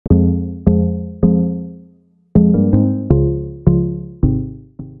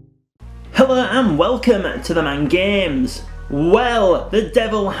and welcome to the Man Games. Well, the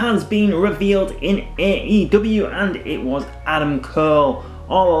Devil has been revealed in AEW and it was Adam Cole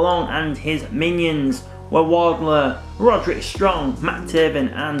all along, and his minions were Wardlow, Roderick Strong, Matt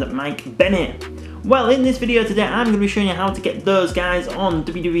Taven and Mike Bennett. Well, in this video today I'm going to be showing you how to get those guys on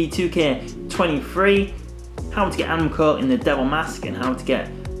WWE 2K23, how to get Adam Cole in the Devil mask and how to get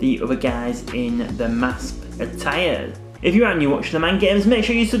the other guys in the mask attire. If you are new watching the Man Games, make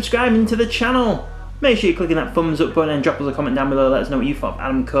sure you subscribe to the channel. Make sure you're clicking that thumbs up button and drop us a comment down below. Let us know what you thought of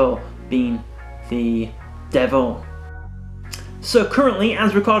Adam Cole being the Devil. So currently,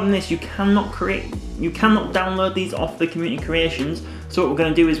 as recording this, you cannot download these off the community creations. So what we're going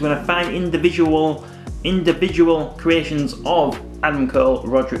to do is we're going to find individual creations of Adam Cole,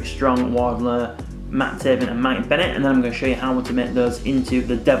 Roderick Strong, Wardlow, Matt Taven and Mike Bennett, and then I'm going to show you how to make those into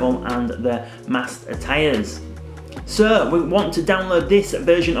the Devil and the masked attires. So we want to download this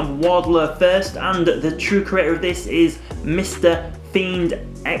version of Wardlow first, and the true creator of this is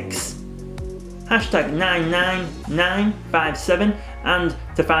MisterFiendX, hashtag 99957, and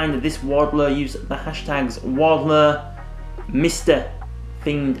to find this Wardlow use the hashtags Wardlow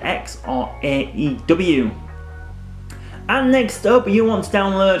MisterFiendX or AEW. And next up, you want to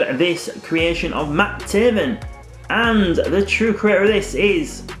download this creation of Matt Taven, and the true creator of this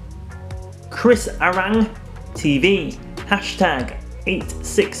is kisaragiTV, hashtag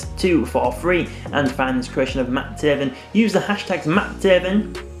 86243, and find this creation of Matt Taven. Use the hashtags Matt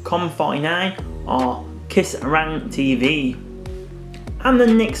Taven, com49 or kisaragiTV. And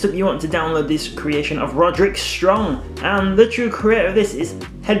then next up, you want to download this creation of Roderick Strong, and the true creator of this is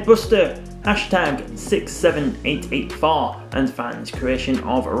Headbussr, hashtag 67884, and find this creation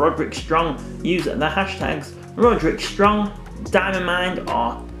of Roderick Strong. Use the hashtags Roderick Strong, Diamond Mind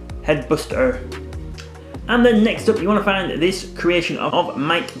or Headbussr. And then next up, you want to find this creation of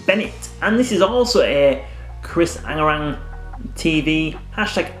Mike Bennett, and this is also a kisaragiTV,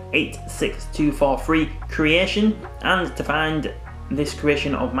 hashtag 86243 creation, and to find this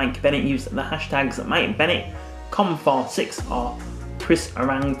creation of Mike Bennett, use the hashtags Mike Bennett, com46 or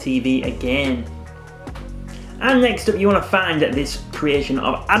kisaragiTV again. And next up, you want to find this creation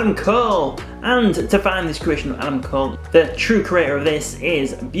of Adam Cole, and to find this creation of Adam Cole, the true creator of this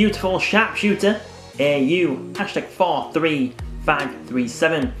is BeautifulSharpshooterAU, hashtag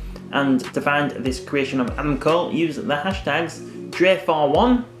 43537, and to find this creation of Adam Cole, use the hashtags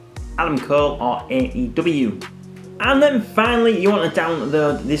Dre41, Adam Cole or AEW. And then finally, you want to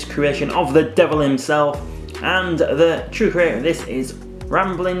download this creation of the Devil himself, and the true creator of this is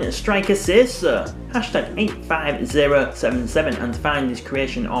RamblinStrikerSaysSo, hashtag 85077, and to find this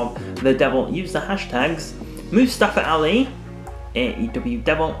creation of the Devil, use the hashtags Mustafa Ali, AEW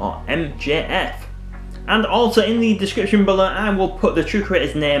Devil or MJF. And also in the description below, I will put the true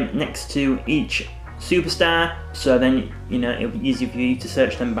creator's name next to each superstar, so then it'll be easy for you to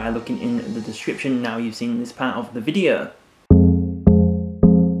search them by looking in the description now you've seen this part of the video.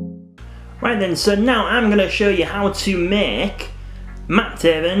 Right then, so now I'm going to show you how to make Matt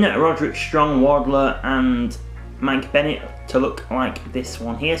Taven, Roderick Strong, Wardlow and Mike Bennett to look like this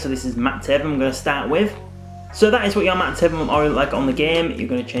one here. So this is Matt Taven I'm going to start with. So that is what your Matt Taven will look like on the game. You're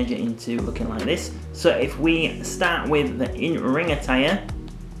going to change it into looking like this. So if we start with the in-ring attire,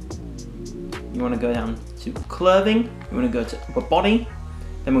 you want to go down to clothing, you want to go to upper body,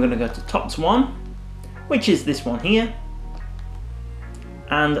 then we're going to go to tops one, which is this one here.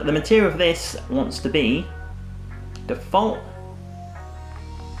 And the material of this wants to be default,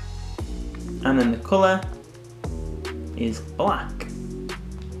 and then the colour is black.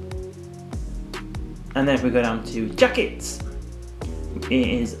 And then if we go down to jackets, it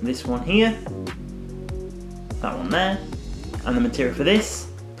is this one here, that one there, and the material for this,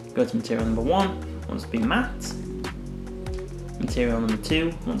 go to material number 1, wants to be matte, material number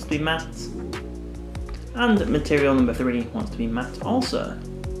 2 wants to be matte, and material number 3 wants to be matte also.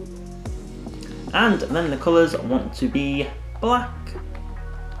 And then the colours want to be black,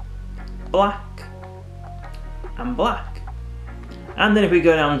 black, and black. And then if we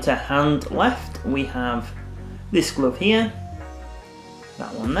go down to hand left, we have this glove here,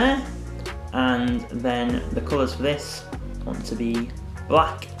 that one there, and then the colours for this want to be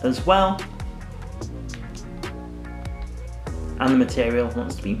black as well, and the material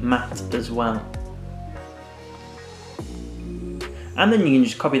wants to be matte as well. And then you can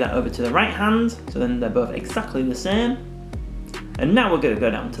just copy that over to the right hand, so then they're both exactly the same. And now we're going to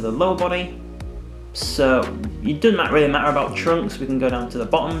go down to the lower body. So it doesn't really matter about trunks, we can go down to the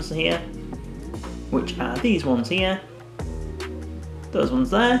bottoms here, which are these ones here, those ones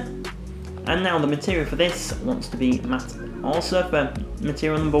there. And now the material for this wants to be matte also for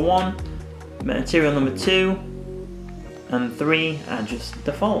material number 1, Material number 2 and 3 are just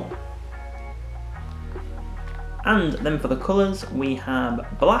default. And then for the colours we have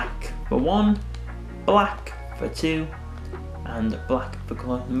black for 1, black for 2 and black for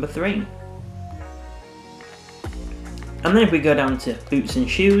colour number 3. And then if we go down to boots and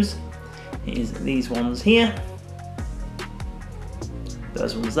shoes, it is these ones here,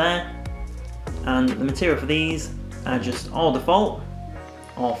 those ones there, and the material for these are just all default.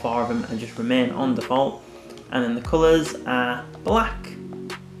 All 4 of them are just remain on default, and then the colours are black,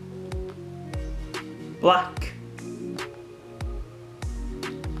 black,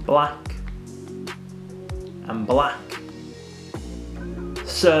 black and black.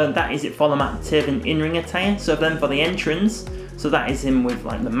 So that is it for the Matt Taven in-ring attire. So then for the entrance, so that is him with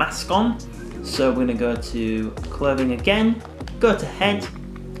like the mask on. So we're going to go to clothing again, go to head,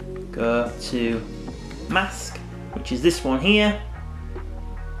 go to mask, which is this one here,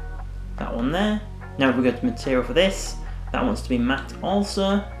 that one there. Now if we go to material for this, that wants to be matte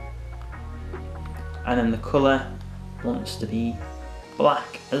also, and then the colour wants to be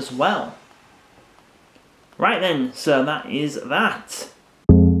black as well. Right then, so that is that.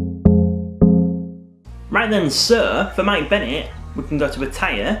 Right then, so for Mike Bennett, we can go to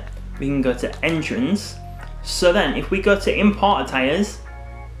attire, we can go to entrance. So then if we go to import attires,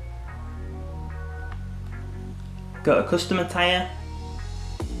 go to custom attire,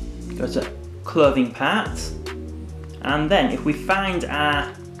 go to clothing parts, and then if we find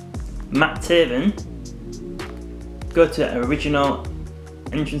our Matt Taven, go to original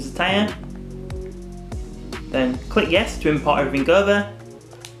entrance attire, then click yes to import everything over,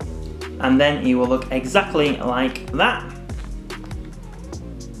 and then he will look exactly like that.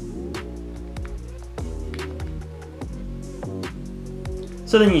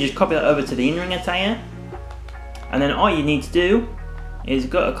 So then you just copy that over to the in-ring attire, and then all you need to do is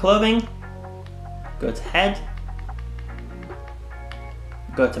go to clothing, go to head,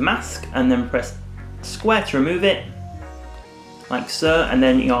 go to mask, and then press square to remove it, like so, and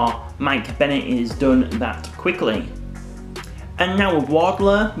then your Mike Bennett is done that quickly. And now with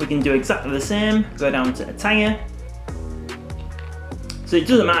Wardlow, we can do exactly the same, go down to attire. So it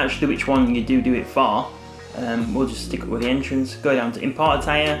doesn't matter actually which one you do it for, we'll just stick it with the entrance, go down to import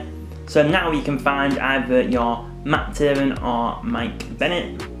attire. So now you can find either your Matt Taven or Mike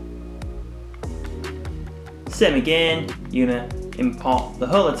Bennett. Same again, you're gonna import the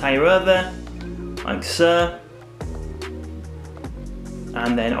whole attire over, like so.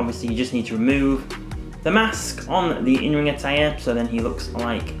 And then obviously you just need to remove the mask on the in-ring attire, so then he looks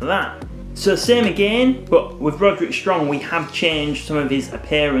like that. So same again, but with Roderick Strong we have changed some of his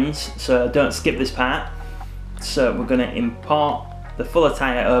appearance, so don't skip this part. So we're gonna import the full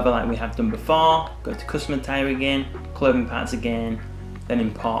attire over like we have done before, go to custom attire again, clothing parts again, then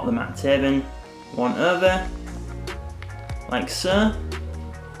import the Matt Taven one over, like so.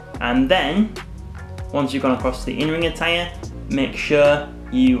 And then, once you've gone across the in-ring attire, make sure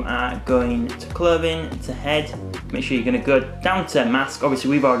you are going to clothing, to head, make sure you're going to go down to mask. Obviously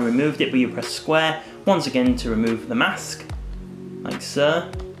we've already removed it, but you press square once again to remove the mask, like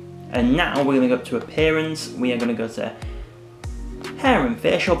so. And now we're going to go up to appearance, we are going to go to hair and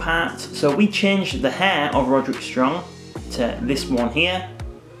facial parts. So we changed the hair of Roderick Strong to this one here,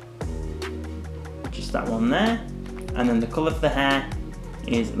 just that one there, and then the colour for the hair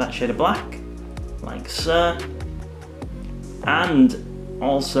is that shade of black, like so. And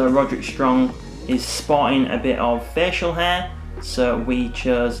also Roderick Strong is sporting a bit of facial hair, so we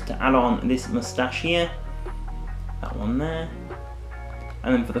chose to add on this moustache here, that one there,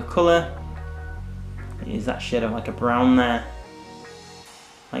 and then for the colour it is that shade of like a brown there,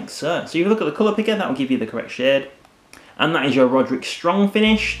 like so. So you look at the colour picker, that will give you the correct shade, and that is your Roderick Strong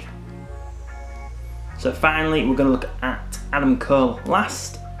finished. So finally we're going to look at Adam Cole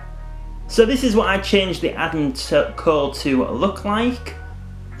last. So this is what I changed the Adam Cole to look like.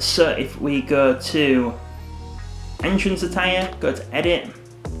 So if we go to entrance attire, go to edit.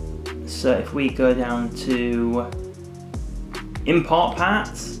 So if we go down to import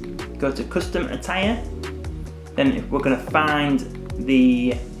parts, go to custom attire. Then if we're going to find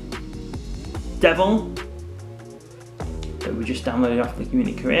the Devil that we just downloaded off the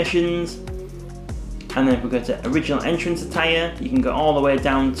community creations. And then if we go to original entrance attire, you can go all the way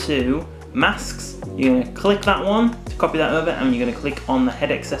down to masks. You're going to click that one to copy that over, and you're going to click on the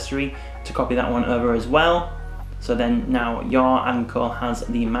head accessory to copy that one over as well. So then now your Adam Cole has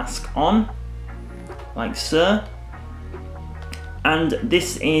the mask on, like so. And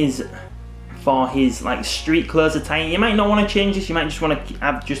this is for his like street clothes attire. You might not want to change this, you might just want to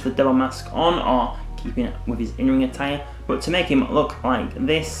have just the devil mask on or keeping it with his in-ring attire. But to make him look like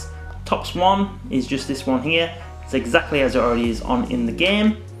this, Tops one is just this one here. It's exactly as it already is on in the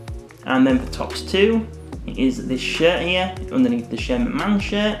game. And then for tops two, it is this shirt here, underneath the Shane McMahon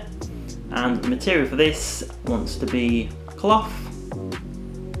shirt. And the material for this wants to be cloth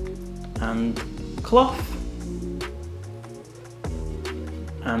and cloth.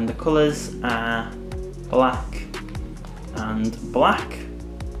 And the colours are black and black.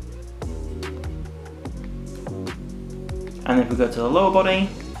 And if we go to the lower body,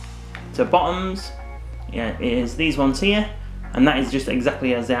 to bottoms, yeah, it is these ones here, and that is just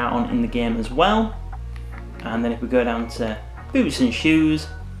exactly as they are on in the game as well. And then if we go down to boots and shoes,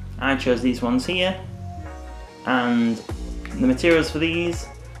 I chose these ones here, and the materials for these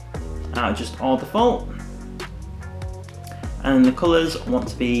are just all default. And the colours want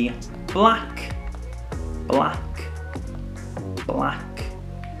to be black, black, black,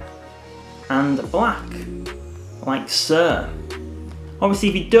 and black, like so. Obviously,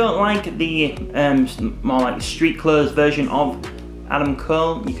 if you don't like the more like street clothes version of Adam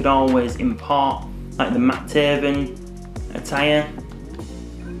Cole, you could always import like the Matt Taven attire.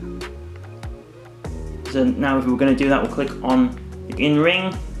 So now if we're going to do that, we'll click on the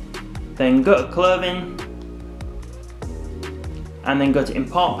in-ring, then go to clothing, and then go to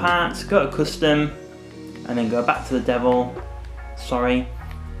import parts, go to custom, and then go back to the Devil,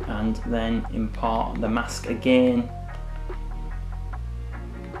 and then import the mask again,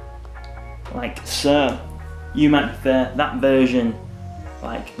 like so. You might prefer that version,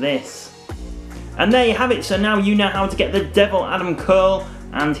 like this. And there you have it. So now you know how to get the Devil Adam Cole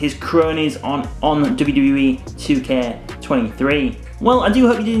and his cronies on WWE 2K23. Well, I do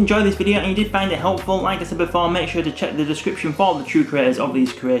hope you did enjoy this video and you did find it helpful. Like I said before, make sure to check the description for the true creators of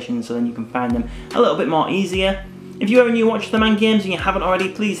these creations, so then you can find them a little bit more easier. If you're ever new to watch TheMan Games and you haven't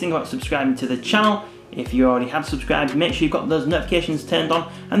already, please think about subscribing to the channel. If you already have subscribed, make sure you've got those notifications turned on,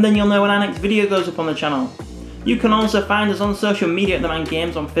 and then you'll know when our next video goes up on the channel. You can also find us on social media at TheMan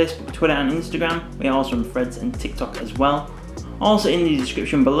Games on Facebook, Twitter and Instagram. We are also on Threads and TikTok as well. Also in the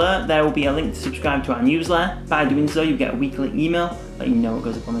description below, there will be a link to subscribe to our newsletter. By doing so, you get a weekly email letting you know what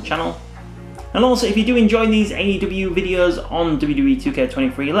goes up on the channel. And also, if you do enjoy these AEW videos on WWE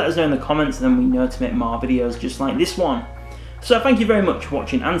 2K23, let us know in the comments, and then we know to make more videos just like this one. So thank you very much for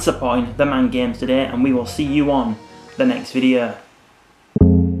watching and supporting TheMan Games today, and we will see you on the next video.